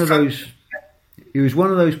was one of those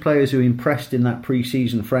players who impressed in that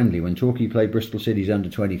pre-season friendly when Torquay played Bristol City's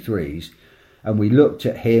under-23s, and we looked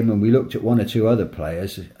at him and we looked at 1 or 2 other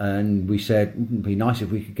players, and we said it'd be nice if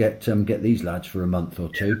we could get these lads for a month or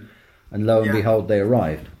 2, and lo and behold, they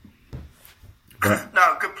arrived. But,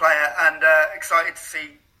 no, good player, and excited to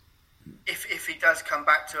see if he does come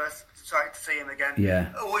back to us. Excited to see him again.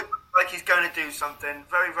 Yeah, always like he's going to do something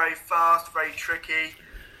very, very fast, very tricky.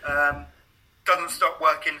 Doesn't stop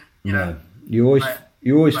working. You know. You always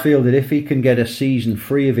feel that if he can get a season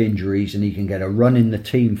free of injuries and he can get a run in the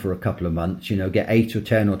team for a couple of months, get 8 or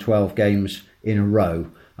 10 or 12 games in a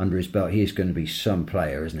row under his belt, he is going to be some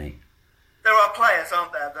player, isn't he? There are players,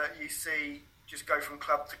 aren't there, that you see just go from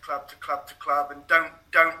club to club to club to club and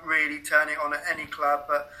don't really turn it on at any club,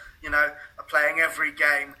 but are playing every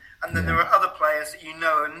game. And then there are other players that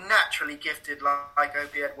are naturally gifted, like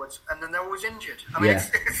Opie Edwards, and then they're always injured. I mean,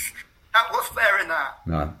 what's fair in that?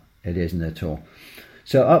 No, it isn't at all.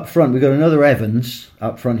 So up front, we've got another Evans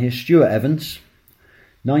up front here, Stuart Evans,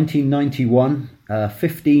 1991,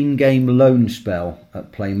 15-game loan spell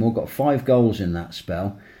at Plainmoor, got 5 goals in that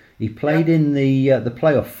spell. He played in the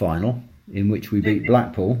playoff final, in which we beat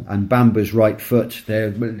Blackpool, and Bamba's right foot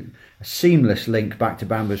there, a seamless link back to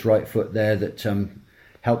Bamba's right foot there that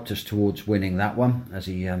helped us towards winning that one as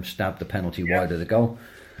he stabbed the penalty wide of the goal.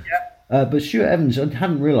 But Stuart Evans, I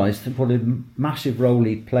hadn't realised what a massive role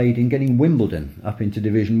he'd played in getting Wimbledon up into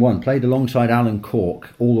Division 1. Played alongside Alan Cork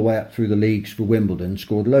all the way up through the leagues for Wimbledon,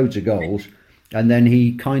 scored loads of goals, and then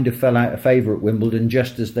he kind of fell out of favour at Wimbledon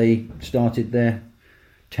just as they started their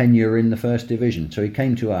tenure in the First Division. So he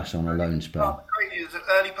came to us on a loan spell. He was an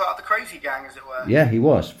early part of the crazy gang, as it were. Yeah, he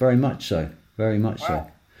was, very much so.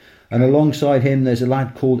 So. And alongside him, there's a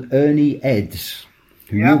lad called Ernie Eds,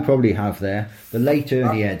 who you'll probably have there, the late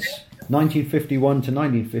Ernie Eds. 1951 to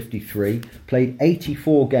 1953, played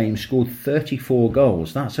 84 games, scored 34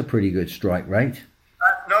 goals. That's a pretty good strike rate.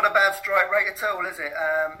 Not a bad strike rate at all, is it?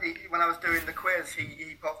 When I was doing the quiz,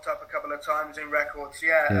 he popped up a couple of times in records. 2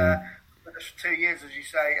 years, as you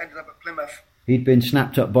say, ended up at Plymouth. He'd been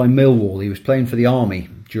snapped up by Millwall. He was playing for the Army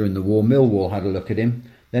during the war. Millwall had a look at him.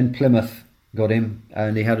 Then Plymouth got him,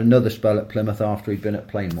 and he had another spell at Plymouth after he'd been at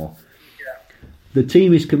Plainmoor. The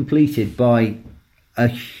team is completed by a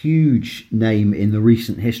huge name in the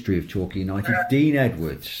recent history of Torquay United, Dean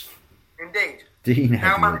Edwards. Indeed. Dean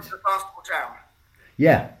now Edwards. manager of Basketball Town.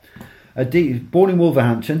 Yeah. Born in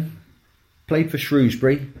Wolverhampton, played for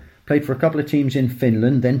Shrewsbury, played for a couple of teams in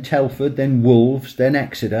Finland, then Telford, then Wolves, then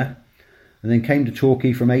Exeter, and then came to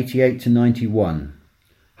Torquay from 88 to 91.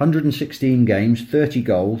 116 games, 30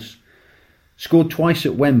 goals. Scored twice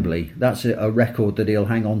at Wembley. That's a record that he'll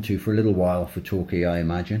hang on to for a little while for Torquay, I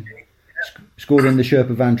imagine. Scored in the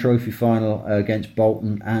Sherpa Van Trophy final against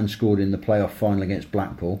Bolton and scored in the playoff final against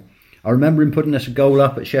Blackpool. I remember him putting us a goal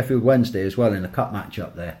up at Sheffield Wednesday as well in a cup match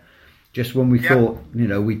up there. Just when we thought,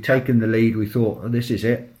 we'd taken the lead, we thought, oh, this is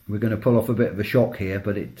it. We're going to pull off a bit of a shock here.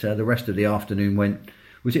 But the rest of the afternoon went,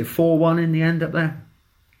 was it 4-1 in the end up there?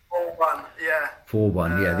 4-1, yeah.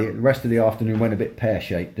 4-1, yeah. The rest of the afternoon went a bit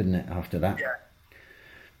pear-shaped, didn't it, after that? Yeah.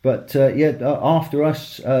 But, after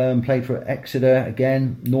us, played for Exeter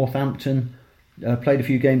again, Northampton, played a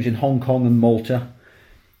few games in Hong Kong and Malta,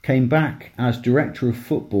 came back as Director of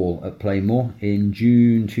Football at Playmore in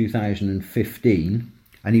June 2015,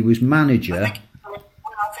 and he was manager...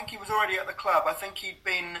 I think he was already at the club. I think he'd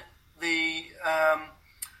been the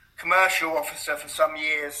commercial officer for some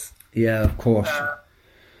years. Yeah, of course.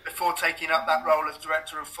 Before taking up that role as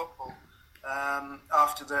Director of Football,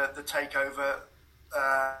 after the takeover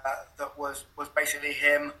that was basically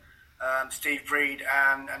him, Steve Breed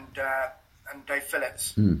and Dave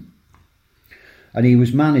Phillips. And he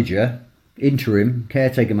was interim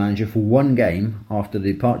caretaker manager for one game after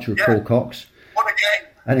the departure of Paul Cox. What a game!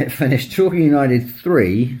 And it finished Torquay United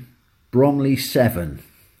 3, Bromley 7.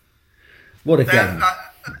 What a game!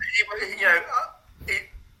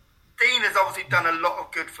 Dean has obviously done a lot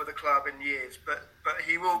of good for the club in years, but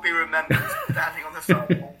he will be remembered standing on the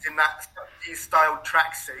sidelines in that styled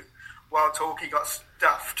tracksuit while Torquay got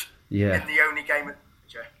stuffed in the only game of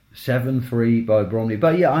the year. 7-3 by Bromley.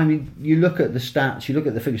 But yeah, I mean, you look at the stats, you look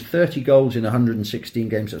at the figures, 30 goals in 116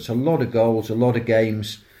 games. That's a lot of goals, a lot of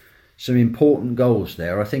games, some important goals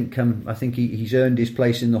there. I think he's earned his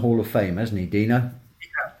place in the Hall of Fame, hasn't he, Dino?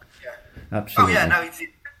 Yeah. Absolutely. Oh yeah, no, he's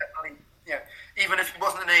definitely, even if he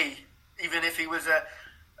wasn't an E, even if he was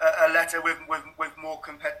a letter with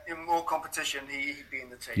more competition, he'd be in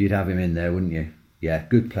the team. You'd have him in there, wouldn't you? Yeah,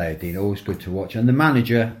 good player, Dean. Always good to watch. And the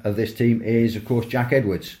manager of this team is, of course, Jack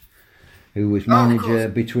Edwards, who was manager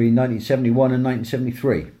between 1971 and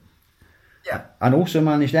 1973. Yeah. And also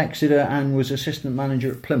managed Exeter and was assistant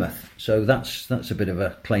manager at Plymouth. So that's a bit of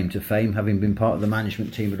a claim to fame, having been part of the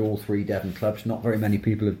management team at all three Devon clubs. Not very many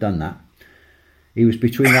people have done that. He was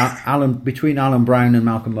between Alan Brown and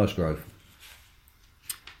Malcolm Musgrove.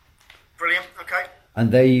 Brilliant. Okay.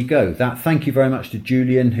 And there you go. Thank you very much to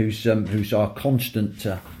Julian, who's our constant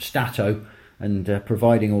stato and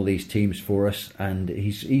providing all these teams for us. And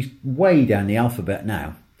he's way down the alphabet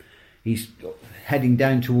now. He's heading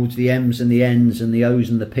down towards the M's and the N's and the O's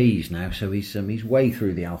and the P's now. So he's way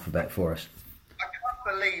through the alphabet for us. I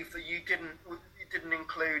can't believe that you didn't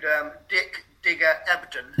include Dick Digger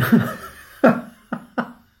Ebden.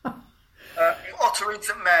 Ottery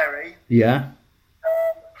St Mary. Yeah.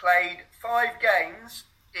 Played 5 games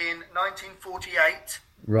in 1948.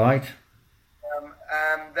 Right.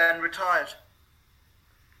 And then retired.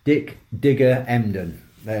 Dick Digger Emden.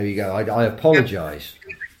 There you go. I apologise.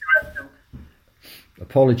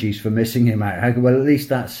 Apologies for missing him out. Well, at least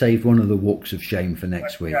that saved one of the walks of shame for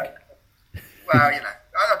next week. Well, I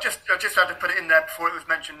just had to put it in there before it was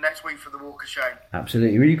mentioned next week for the walk of shame.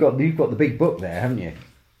 Absolutely. Well, you've got the big book there, haven't you?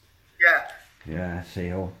 Yeah. Yeah.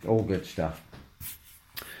 See, all good stuff.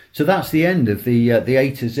 So that's the end of the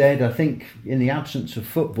A to Z. I think in the absence of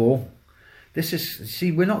football,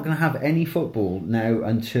 we're not going to have any football now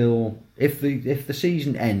until if the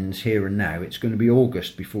season ends here and now. It's going to be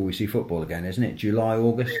August before we see football again, isn't it? July,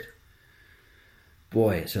 August.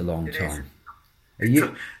 Boy, it's a long time.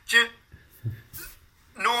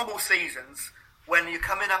 Normal seasons, when you're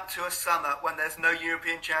coming up to a summer when there's no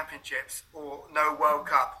European Championships or no World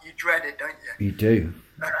Cup, you dread it, don't you? You do.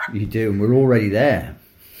 You do, and we're already there.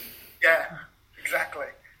 Yeah, exactly.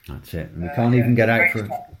 That's it. And we can't even get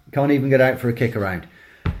out for a kick around.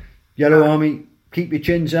 Yellow Army, keep your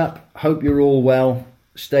chins up. Hope you're all well.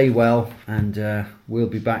 Stay well, and we'll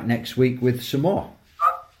be back next week with some more.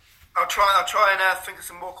 I'll try and think of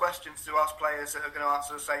some more questions to ask players that are going to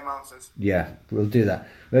answer the same answers. Yeah, we'll do that.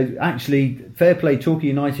 Actually, fair play, Torquay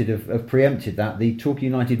United have preempted that. The Torquay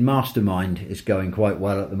United Mastermind is going quite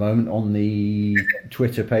well at the moment on the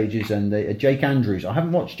Twitter pages. And Jake Andrews, I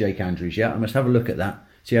haven't watched Jake Andrews yet. I must have a look at that,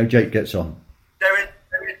 see how Jake gets on.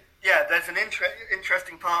 There's an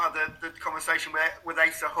interesting part of the conversation with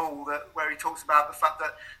Asa Hall, where he talks about the fact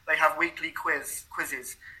that they have weekly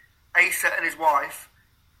quizzes. Asa and his wife,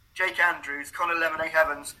 Jake Andrews, Conor Lemonade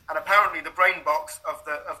Evans, and apparently the brain box of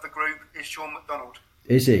the group is Sean McDonald.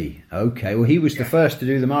 Is he? Okay. Well, he was the first to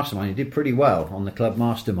do the mastermind. He did pretty well on the club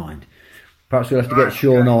mastermind. Perhaps we'll have to get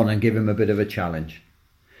Sean on and give him a bit of a challenge.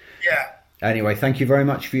 Yeah. Anyway, thank you very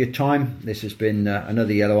much for your time. This has been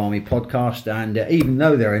another Yellow Army podcast, and even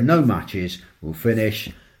though there are no matches, we'll finish.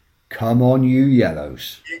 Come on, you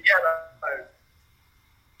Yellows.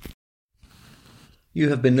 You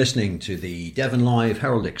have been listening to the Devon Live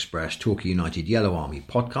Herald Express Torquay United Yellow Army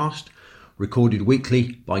podcast, recorded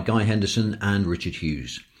weekly by Guy Henderson and Richard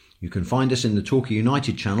Hughes. You can find us in the Torquay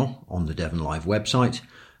United channel on the Devon Live website,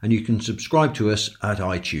 and you can subscribe to us at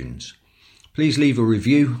iTunes. Please leave a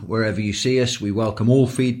review wherever you see us. We welcome all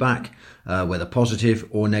feedback, whether positive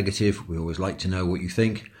or negative. We always like to know what you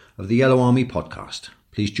think of the Yellow Army podcast.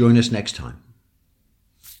 Please join us next time.